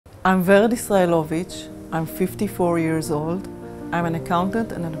I'm Verd Israelovich. I'm 54 years old. I'm an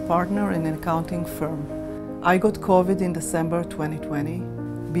accountant and a partner in an accounting firm. I got COVID in December 2020.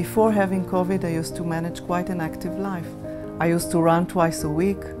 Before having COVID, I used to manage quite an active life. I used to run twice a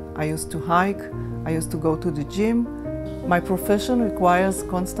week. I used to hike. I used to go to the gym. My profession requires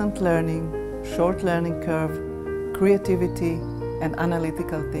constant learning, short learning curve, creativity, and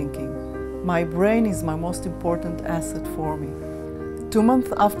analytical thinking. My brain is my most important asset for me. 2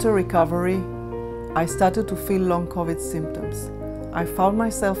 months after recovery, I started to feel long COVID symptoms. I found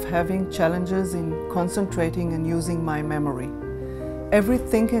myself having challenges in concentrating and using my memory. Every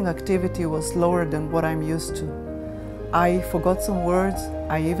thinking activity was slower than what I'm used to. I forgot some words.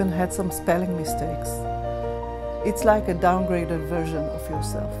 I even had some spelling mistakes. It's like a downgraded version of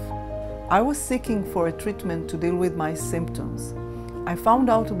yourself. I was seeking for a treatment to deal with my symptoms. I found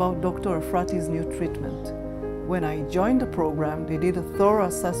out about Dr. Efrati's new treatment. When I joined the program, they did a thorough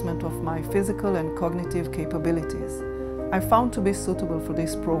assessment of my physical and cognitive capabilities. I found to be suitable for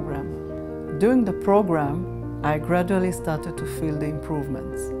this program. During the program, I gradually started to feel the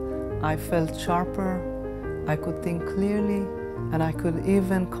improvements. I felt sharper, I could think clearly, and I could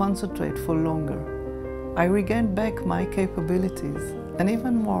even concentrate for longer. I regained back my capabilities, and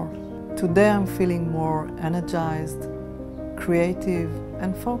even more. Today I'm feeling more energized, creative,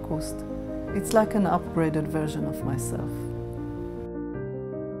 and focused. It's like an upgraded version of myself.